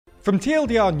From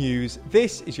TLDR News,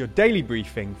 this is your daily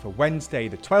briefing for Wednesday,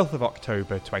 the 12th of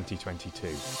October 2022.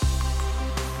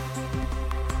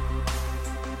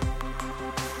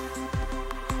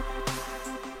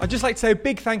 I'd just like to say a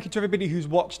big thank you to everybody who's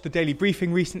watched the daily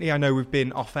briefing recently. I know we've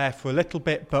been off air for a little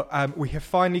bit, but we have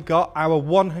finally got our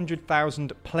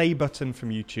 100,000 play button from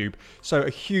YouTube. So a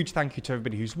huge thank you to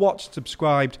everybody who's watched,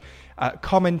 subscribed,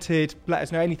 commented, let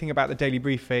us know anything about the daily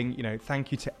briefing. You know,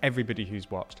 thank you to everybody who's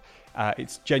watched.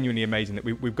 It's genuinely amazing that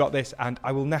we've got this, and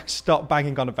I will now stop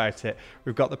banging on about it.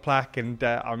 We've got the plaque, and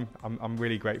I'm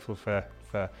really grateful for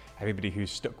everybody who's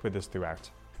stuck with us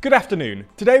throughout. Good afternoon.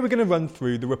 Today we're going to run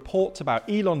through the reports about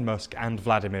Elon Musk and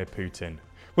Vladimir Putin.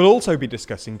 We'll also be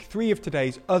discussing three of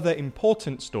today's other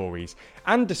important stories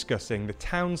and discussing the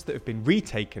towns that have been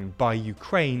retaken by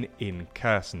Ukraine in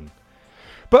Kherson.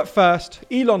 But first,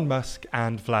 Elon Musk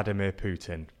and Vladimir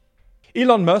Putin.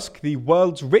 Elon Musk, the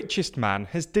world's richest man,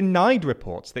 has denied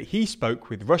reports that he spoke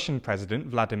with Russian President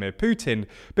Vladimir Putin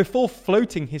before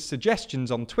floating his suggestions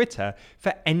on Twitter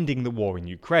for ending the war in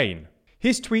Ukraine.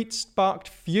 His tweet sparked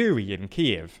fury in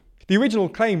Kiev. The original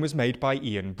claim was made by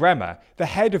Ian Bremmer, the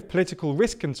head of political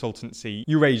risk consultancy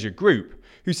Eurasia Group,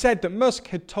 who said that Musk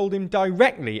had told him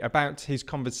directly about his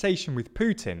conversation with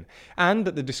Putin and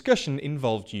that the discussion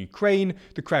involved Ukraine,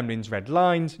 the Kremlin's red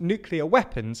lines, nuclear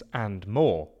weapons, and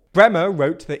more. Bremmer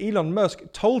wrote that Elon Musk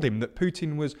told him that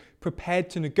Putin was prepared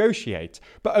to negotiate,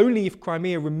 but only if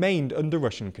Crimea remained under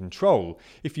Russian control,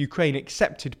 if Ukraine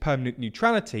accepted permanent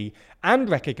neutrality and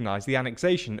recognised the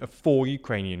annexation of 4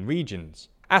 Ukrainian regions.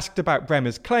 Asked about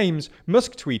Bremmer's claims,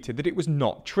 Musk tweeted that it was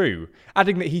not true,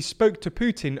 adding that he spoke to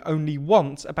Putin only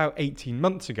once about 18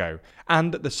 months ago,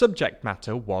 and that the subject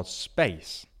matter was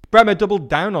space. Bremmer doubled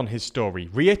down on his story,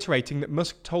 reiterating that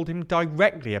Musk told him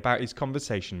directly about his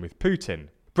conversation with Putin.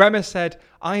 Bremmer said,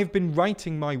 "I have been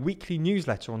writing my weekly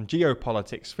newsletter on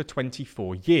geopolitics for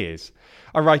 24 years.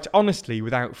 I write honestly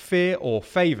without fear or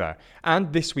favour,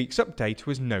 and this week's update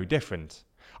was no different.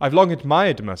 I've long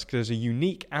admired Musk as a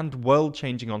unique and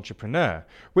world-changing entrepreneur,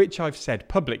 which I've said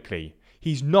publicly.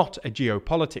 He's not a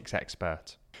geopolitics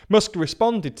expert." Musk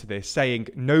responded to this, saying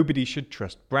nobody should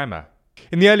trust Bremmer.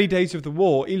 In the early days of the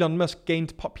war, Elon Musk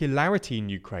gained popularity in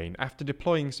Ukraine after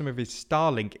deploying some of his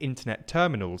Starlink internet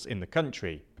terminals in the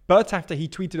country. But after he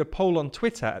tweeted a poll on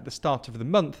Twitter at the start of the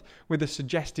month with a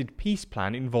suggested peace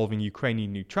plan involving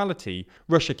Ukrainian neutrality,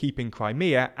 Russia keeping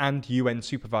Crimea, and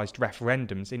UN-supervised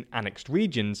referendums in annexed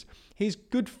regions, his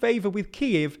good favour with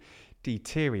Kiev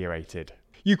deteriorated.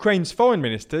 Ukraine's foreign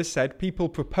minister said people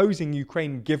proposing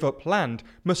Ukraine give up land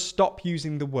must stop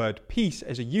using the word peace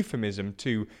as a euphemism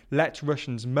to let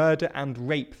Russians murder and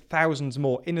rape thousands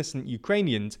more innocent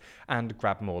Ukrainians and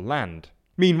grab more land.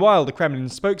 Meanwhile, the Kremlin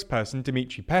spokesperson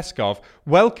Dmitry Peskov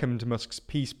welcomed Musk's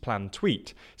peace plan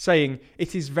tweet, saying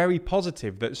it is very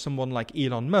positive that someone like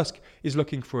Elon Musk is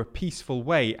looking for a peaceful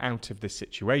way out of this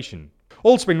situation.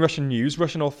 Also in Russian news,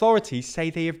 Russian authorities say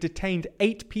they have detained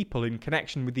 8 people in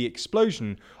connection with the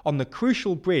explosion on the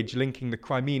crucial bridge linking the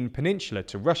Crimean Peninsula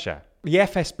to Russia. The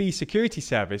FSB security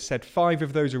service said 5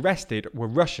 of those arrested were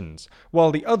Russians,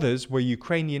 while the others were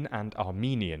Ukrainian and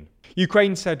Armenian.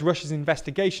 Ukraine said Russia's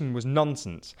investigation was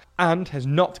nonsense and has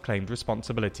not claimed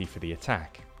responsibility for the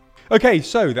attack. Okay,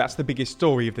 so that's the biggest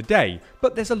story of the day,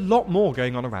 but there's a lot more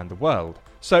going on around the world.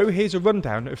 So here's a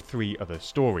rundown of 3 other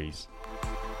stories.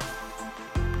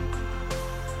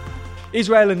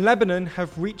 Israel and Lebanon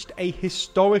have reached a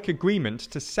historic agreement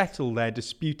to settle their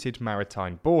disputed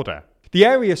maritime border. The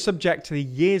area subject to the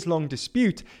years-long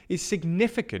dispute is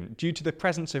significant due to the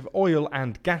presence of oil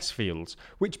and gas fields,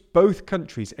 which both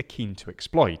countries are keen to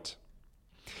exploit.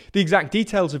 The exact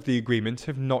details of the agreement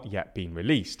have not yet been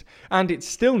released, and it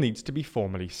still needs to be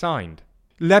formally signed.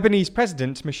 Lebanese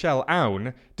President Michel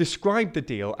Aoun described the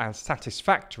deal as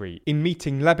satisfactory in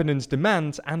meeting Lebanon's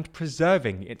demands and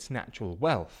preserving its natural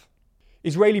wealth.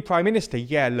 Israeli Prime Minister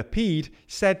Yair Lapid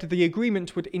said the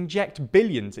agreement would inject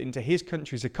billions into his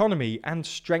country's economy and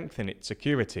strengthen its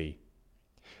security.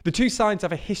 The two sides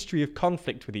have a history of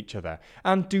conflict with each other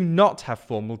and do not have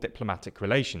formal diplomatic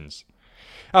relations.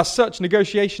 As such,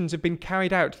 negotiations have been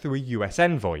carried out through a US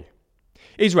envoy.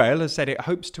 Israel has said it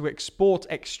hopes to export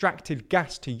extracted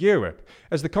gas to Europe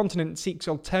as the continent seeks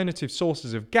alternative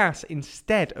sources of gas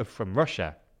instead of from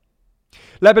Russia.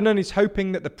 Lebanon is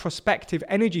hoping that the prospective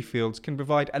energy fields can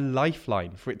provide a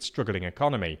lifeline for its struggling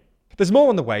economy. There's more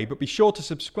on the way, but be sure to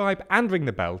subscribe and ring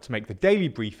the bell to make the daily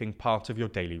briefing part of your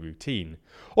daily routine.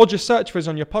 Or just search for us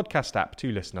on your podcast app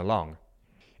to listen along.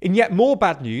 In yet more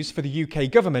bad news for the UK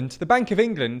government, the Bank of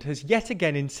England has yet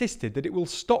again insisted that it will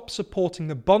stop supporting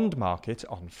the bond market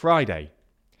on Friday.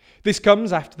 This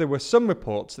comes after there were some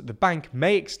reports that the bank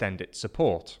may extend its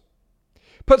support.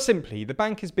 Put simply, the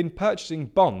bank has been purchasing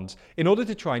bonds in order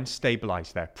to try and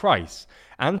stabilise their price,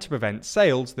 and to prevent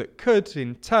sales that could,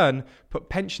 in turn, put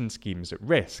pension schemes at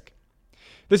risk.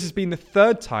 This has been the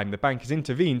third time the bank has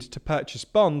intervened to purchase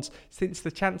bonds since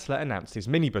the Chancellor announced his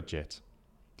mini-budget.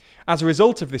 As a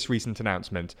result of this recent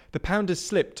announcement, the pound has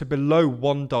slipped to below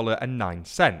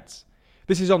 $1.09.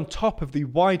 This is on top of the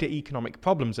wider economic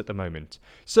problems at the moment,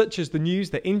 such as the news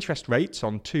that interest rates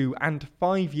on 2- and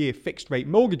 5-year fixed-rate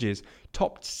mortgages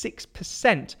topped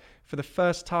 6% for the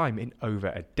first time in over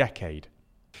a decade.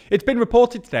 It's been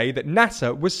reported today that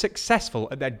NASA was successful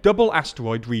at their Double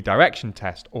Asteroid Redirection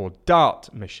Test, or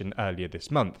DART, mission earlier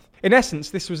this month. In essence,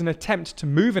 this was an attempt to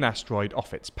move an asteroid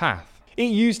off its path. It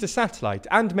used a satellite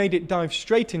and made it dive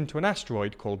straight into an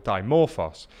asteroid called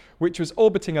Dimorphos, which was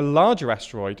orbiting a larger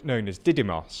asteroid known as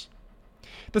Didymos.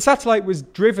 The satellite was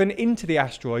driven into the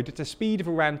asteroid at a speed of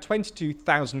around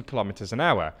 22,000 kilometers an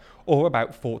hour, or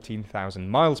about 14,000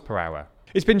 miles per hour.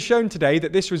 It's been shown today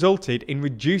that this resulted in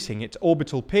reducing its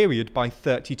orbital period by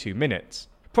 32 minutes.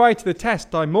 Prior to the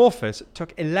test, Dimorphos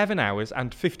took 11 hours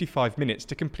and 55 minutes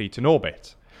to complete an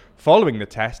orbit. Following the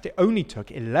test, it only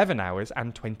took 11 hours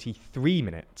and 23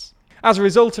 minutes. As a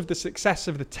result of the success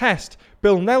of the test,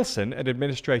 Bill Nelson, an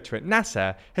administrator at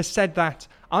NASA, has said that,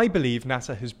 "I believe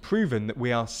NASA has proven that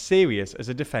we are serious as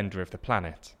a defender of the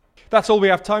planet." That's all we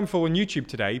have time for on YouTube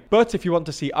today, but if you want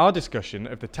to see our discussion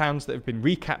of the towns that have been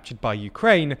recaptured by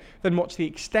Ukraine, then watch the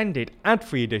extended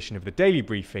ad-free edition of the Daily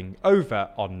Briefing over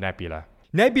on Nebula.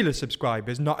 Nebula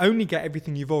subscribers not only get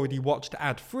everything you've already watched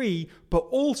ad-free, but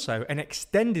also an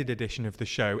extended edition of the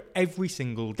show every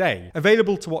single day,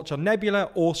 available to watch on Nebula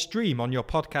or stream on your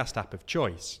podcast app of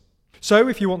choice. So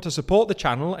if you want to support the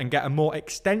channel and get a more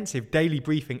extensive daily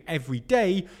briefing every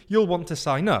day, you'll want to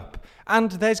sign up.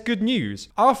 And there's good news.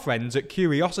 Our friends at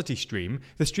CuriosityStream,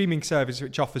 the streaming service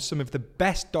which offers some of the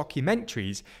best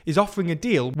documentaries, is offering a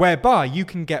deal whereby you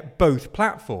can get both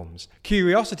platforms,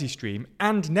 CuriosityStream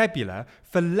and Nebula,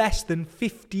 for less than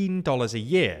 $15 a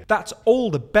year. That's all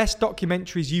the best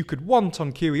documentaries you could want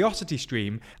on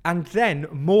CuriosityStream, and then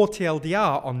more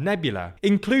TLDR on Nebula,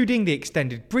 including the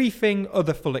extended briefing,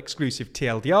 other full exclusive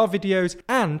TLDR videos,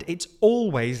 and it's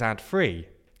always ad-free.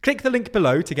 Click the link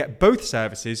below to get both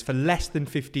services for less than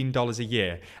 $15 a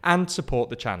year and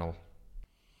support the channel.